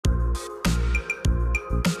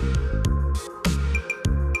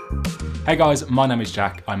Hey guys, my name is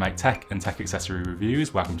Jack. I make tech and tech accessory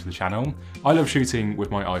reviews. Welcome to the channel. I love shooting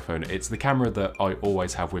with my iPhone. It's the camera that I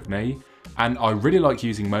always have with me, and I really like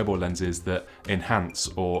using mobile lenses that enhance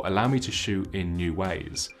or allow me to shoot in new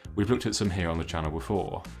ways. We've looked at some here on the channel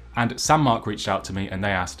before. And SANDMARC reached out to me and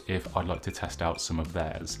they asked if I'd like to test out some of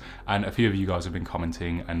theirs. And a few of you guys have been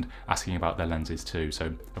commenting and asking about their lenses too,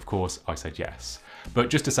 so of course I said yes. But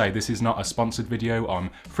just to say, this is not a sponsored video. I'm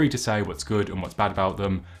free to say what's good and what's bad about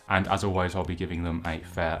them, and as always I'll be giving them a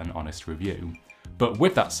fair and honest review. But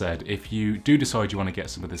with that said, if you do decide you want to get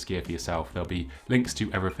some of this gear for yourself, there'll be links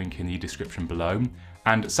to everything in the description below.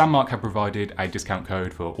 And SANDMARC have provided a discount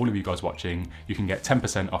code for all of you guys watching. You can get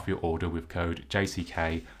 10% off your order with code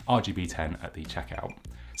JCKRGB10 at the checkout.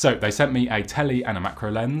 So they sent me a Tele and a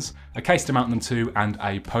macro lens, a case to mount them to, and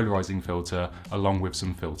a polarizing filter along with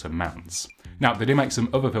some filter mounts. Now they do make some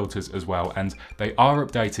other filters as well, and they are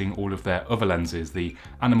updating all of their other lenses, the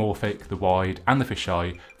anamorphic, the wide and the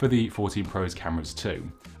fisheye, for the 14 Pro's cameras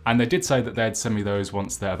too. And they did say that they'd send me those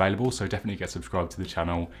once they're available, so definitely get subscribed to the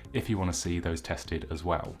channel if you want to see those tested as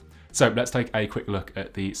well. So let's take a quick look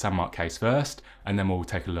at the SANDMARC case first, and then we'll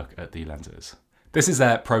take a look at the lenses. This is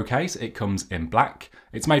their Pro case. It comes in black.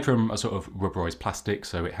 It's made from a sort of rubberized plastic,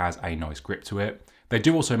 so it has a nice grip to it. They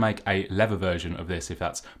do also make a leather version of this if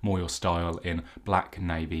that's more your style, in black,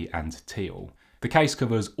 navy and teal. The case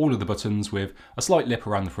covers all of the buttons with a slight lip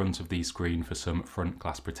around the front of the screen for some front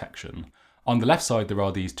glass protection. On the left side there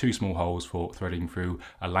are these two small holes for threading through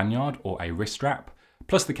a lanyard or a wrist strap,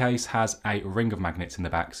 plus the case has a ring of magnets in the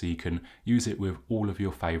back so you can use it with all of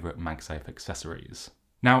your favourite MagSafe accessories.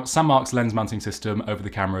 Now, SANDMARC's lens mounting system over the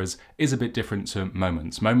cameras is a bit different to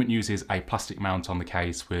Moment's. Moment uses a plastic mount on the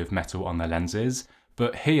case with metal on their lenses,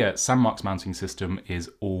 but here SANDMARC's mounting system is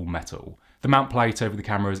all metal. The mount plate over the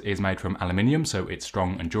cameras is made from aluminium, so it's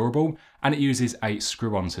strong and durable, and it uses a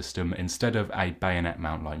screw-on system instead of a bayonet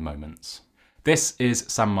mount like Moment's. This is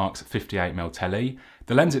SANDMARC's 58mm Tele.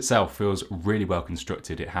 The lens itself feels really well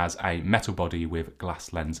constructed. It has a metal body with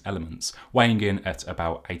glass lens elements, weighing in at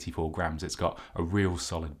about 84 grams. It's got a real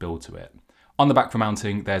solid build to it. On the back for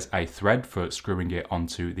mounting, there's a thread for screwing it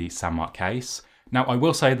onto the SANDMARC case. Now, I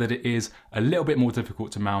will say that it is a little bit more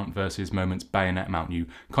difficult to mount versus Moment's bayonet mount. You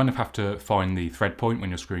kind of have to find the thread point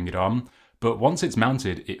when you're screwing it on, but once it's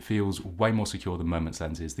mounted, it feels way more secure than Moment's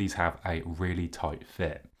lenses. These have a really tight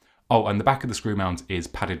fit. Oh, and the back of the screw mount is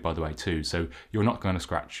padded by the way too, so you're not going to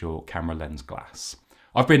scratch your camera lens glass.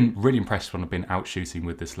 I've been really impressed when I've been out shooting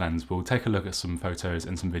with this lens. We'll take a look at some photos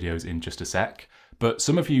and some videos in just a sec, but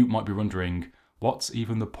some of you might be wondering, what's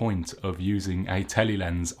even the point of using a Tele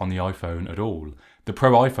lens on the iPhone at all? The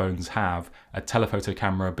Pro iPhones have a telephoto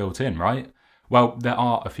camera built in, right? Well, there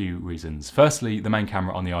are a few reasons. Firstly, the main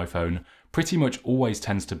camera on the iPhone pretty much always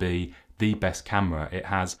tends to be the best camera. It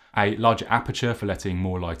has a larger aperture for letting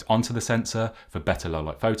more light onto the sensor for better low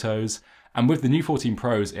light photos. And with the new 14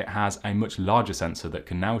 Pros, it has a much larger sensor that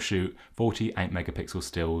can now shoot 48 megapixel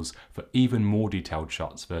stills for even more detailed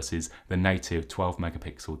shots versus the native 12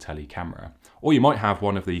 megapixel Tele camera. Or you might have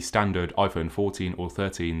one of the standard iPhone 14 or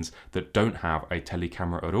 13s that don't have a Tele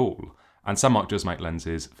camera at all. And SANDMARC does make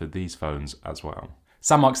lenses for these phones as well.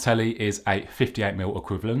 SANDMARC's Tele is a 58mm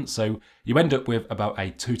equivalent, so you end up with about a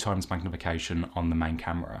 2x magnification on the main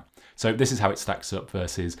camera. So this is how it stacks up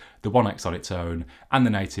versus the 1x on its own and the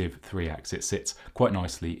native 3x. It sits quite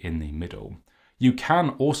nicely in the middle. You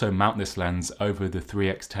can also mount this lens over the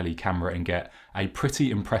 3x Tele camera and get a pretty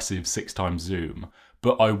impressive 6x zoom.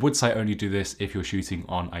 But I would say only do this if you're shooting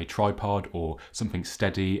on a tripod or something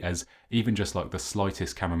steady, as even just like the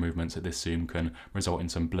slightest camera movements at this zoom can result in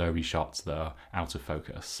some blurry shots that are out of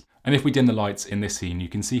focus. And if we dim the lights in this scene, you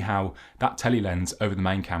can see how that Tele lens over the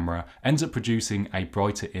main camera ends up producing a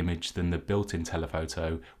brighter image than the built-in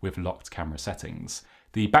telephoto with locked camera settings.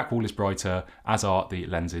 The back wall is brighter, as are the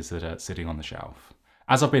lenses that are sitting on the shelf.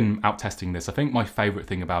 As I've been out testing this, I think my favourite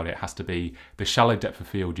thing about it has to be the shallow depth of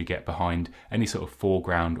field you get behind any sort of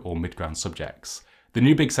foreground or midground subjects. The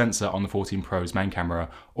new big sensor on the 14 Pro's main camera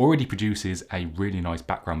already produces a really nice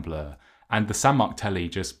background blur, and the SANDMARC Tele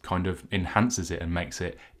just kind of enhances it and makes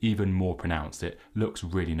it even more pronounced. It looks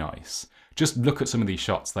really nice. Just look at some of these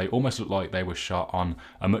shots, they almost look like they were shot on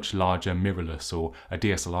a much larger mirrorless or a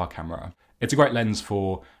DSLR camera. It's a great lens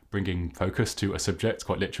for bringing focus to a subject,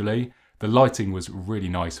 quite literally. The lighting was really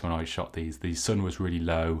nice when I shot these. The sun was really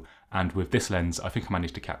low, and with this lens, I think I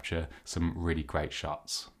managed to capture some really great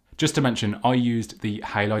shots. Just to mention, I used the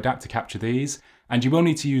Halide app to capture these, and you will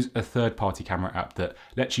need to use a third-party camera app that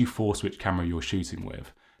lets you force which camera you're shooting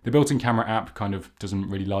with. The built-in camera app kind of doesn't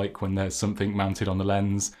really like when there's something mounted on the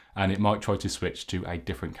lens, and it might try to switch to a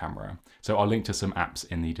different camera. So I'll link to some apps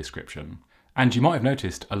in the description. And you might have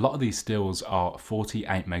noticed a lot of these stills are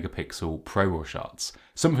 48 megapixel ProRAW shots,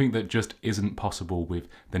 something that just isn't possible with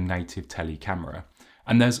the native Tele camera.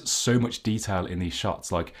 And there's so much detail in these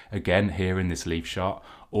shots, like again here in this leaf shot,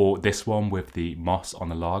 or this one with the moss on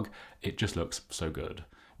the log. It just looks so good.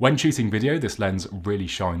 When shooting video, this lens really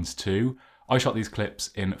shines too. I shot these clips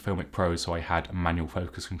in Filmic Pro, so I had manual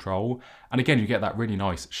focus control. And again, you get that really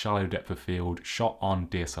nice shallow depth of field shot on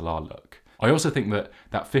DSLR look. I also think that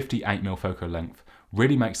 58mm focal length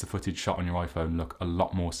really makes the footage shot on your iPhone look a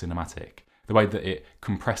lot more cinematic, the way that it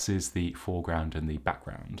compresses the foreground and the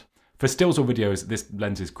background. For stills or videos, this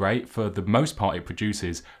lens is great. For the most part, it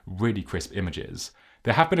produces really crisp images.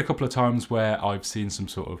 There have been a couple of times where I've seen some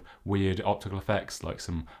sort of weird optical effects, like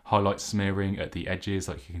some highlight smearing at the edges,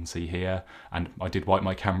 like you can see here, and I did wipe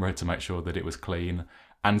my camera to make sure that it was clean.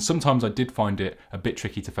 And sometimes I did find it a bit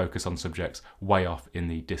tricky to focus on subjects way off in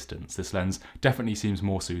the distance. This lens definitely seems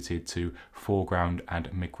more suited to foreground and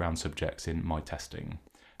midground subjects in my testing.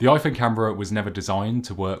 The iPhone camera was never designed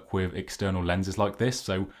to work with external lenses like this,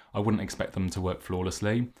 so I wouldn't expect them to work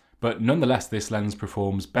flawlessly. But nonetheless, this lens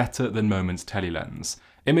performs better than Moment's Tele lens.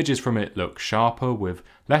 Images from it look sharper with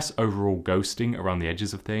less overall ghosting around the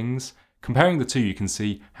edges of things. Comparing the two, you can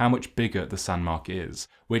see how much bigger the SANDMARC is,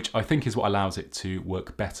 which I think is what allows it to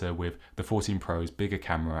work better with the 14 Pro's bigger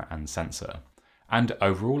camera and sensor. And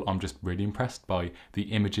overall, I'm just really impressed by the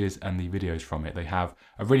images and the videos from it. They have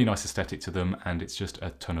a really nice aesthetic to them, and it's just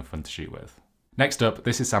a ton of fun to shoot with. Next up,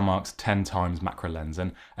 this is SANDMARC's 10x macro lens,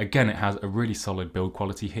 and again it has a really solid build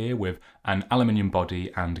quality here with an aluminium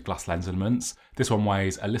body and glass lens elements. This one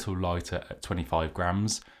weighs a little lighter at 25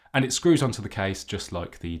 grams, and it screws onto the case just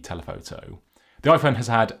like the Telephoto. The iPhone has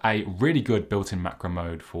had a really good built-in macro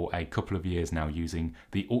mode for a couple of years now, using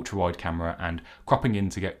the ultra-wide camera and cropping in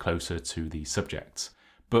to get closer to the subject.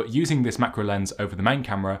 But using this macro lens over the main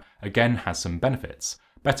camera again has some benefits.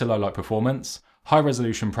 Better low light performance, high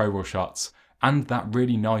resolution ProRAW shots, and that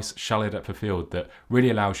really nice shallow depth of field that really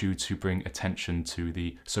allows you to bring attention to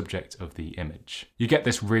the subject of the image. You get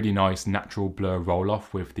this really nice natural blur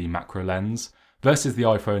roll-off with the macro lens, versus the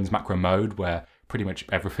iPhone's macro mode where pretty much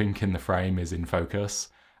everything in the frame is in focus.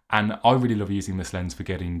 And I really love using this lens for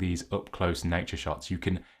getting these up close nature shots. You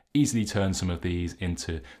can easily turn some of these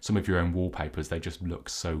into some of your own wallpapers. They just look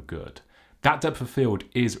so good. That depth of field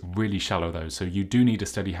is really shallow though, so you do need a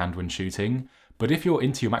steady hand when shooting. But if you're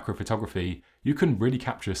into your macro photography, you can really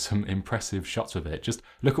capture some impressive shots with it. Just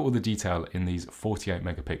look at all the detail in these 48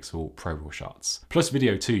 megapixel ProRAW shots. Plus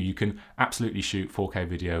video too, you can absolutely shoot 4K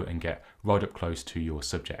video and get right up close to your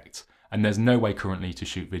subject. And there's no way currently to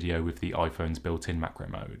shoot video with the iPhone's built-in macro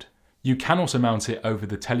mode. You can also mount it over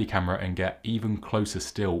the Tele camera and get even closer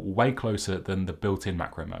still, way closer than the built-in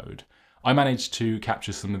macro mode. I managed to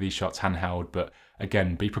capture some of these shots handheld, but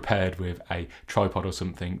again, be prepared with a tripod or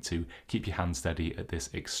something to keep your hand steady at this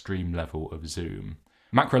extreme level of zoom.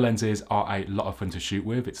 Macro lenses are a lot of fun to shoot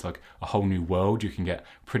with. It's like a whole new world. You can get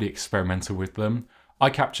pretty experimental with them. I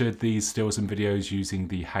captured these stills and videos using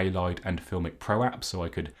the Halide and Filmic Pro apps, so I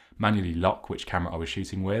could manually lock which camera I was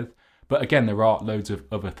shooting with. But again, there are loads of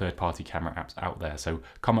other third-party camera apps out there, so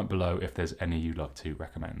comment below if there's any you'd like to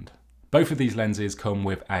recommend. Both of these lenses come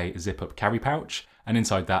with a zip-up carry pouch, and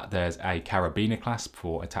inside that there's a carabiner clasp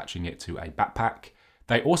for attaching it to a backpack.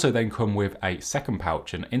 They also then come with a second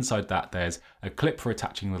pouch, and inside that there's a clip for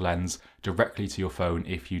attaching the lens directly to your phone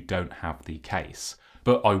if you don't have the case.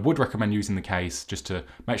 But I would recommend using the case just to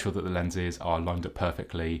make sure that the lenses are lined up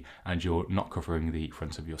perfectly and you're not covering the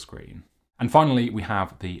front of your screen. And finally, we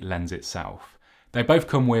have the lens itself. They both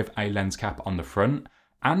come with a lens cap on the front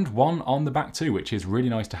and one on the back too, which is really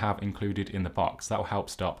nice to have included in the box. That will help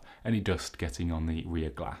stop any dust getting on the rear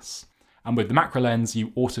glass. And with the macro lens,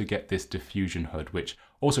 you also get this diffusion hood, which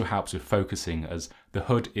also helps with focusing, as the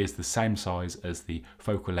hood is the same size as the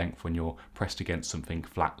focal length when you're pressed against something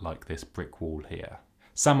flat like this brick wall here.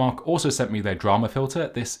 SANDMARC also sent me their drama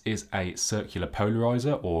filter. This is a circular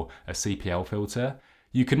polarizer, or a CPL filter.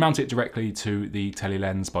 You can mount it directly to the Tele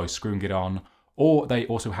lens by screwing it on, or they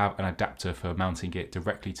also have an adapter for mounting it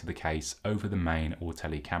directly to the case over the main or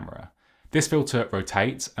Tele camera. This filter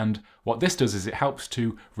rotates, and what this does is it helps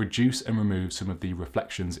to reduce and remove some of the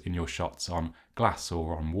reflections in your shots on glass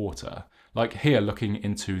or on water. Like here, looking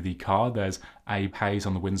into the car, there's a haze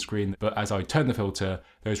on the windscreen, but as I turn the filter,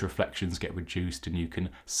 those reflections get reduced and you can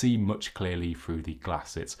see much clearly through the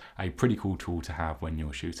glass. It's a pretty cool tool to have when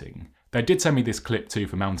you're shooting. They did send me this clip too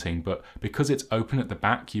for mounting, but because it's open at the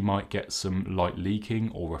back, you might get some light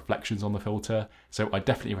leaking or reflections on the filter, so I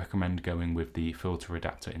definitely recommend going with the filter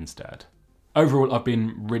adapter instead. Overall, I've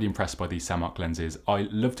been really impressed by these SANDMARC lenses. I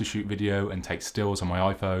love to shoot video and take stills on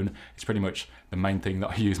my iPhone. It's pretty much the main thing that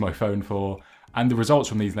I use my phone for. And the results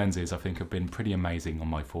from these lenses I think have been pretty amazing on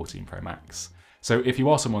my 14 Pro Max. So if you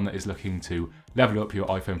are someone that is looking to level up your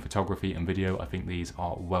iPhone photography and video, I think these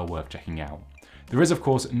are well worth checking out. There is of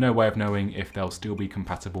course no way of knowing if they'll still be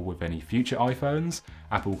compatible with any future iPhones.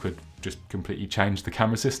 Apple could just completely change the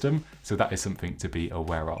camera system, so that is something to be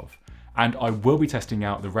aware of. And I will be testing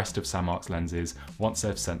out the rest of SANDMARC's lenses once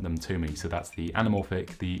they've sent them to me. So that's the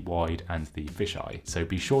anamorphic, the wide and the fisheye. So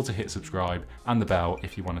be sure to hit subscribe and the bell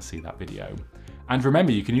if you want to see that video. And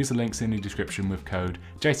remember, you can use the links in the description with code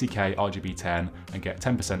JCKRGB10 and get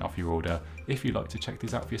 10% off your order if you'd like to check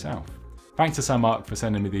these out for yourself. Thanks to SANDMARC for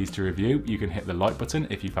sending me these to review. You can hit the like button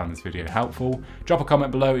if you found this video helpful. Drop a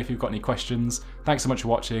comment below if you've got any questions. Thanks so much for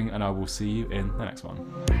watching and I will see you in the next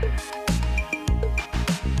one.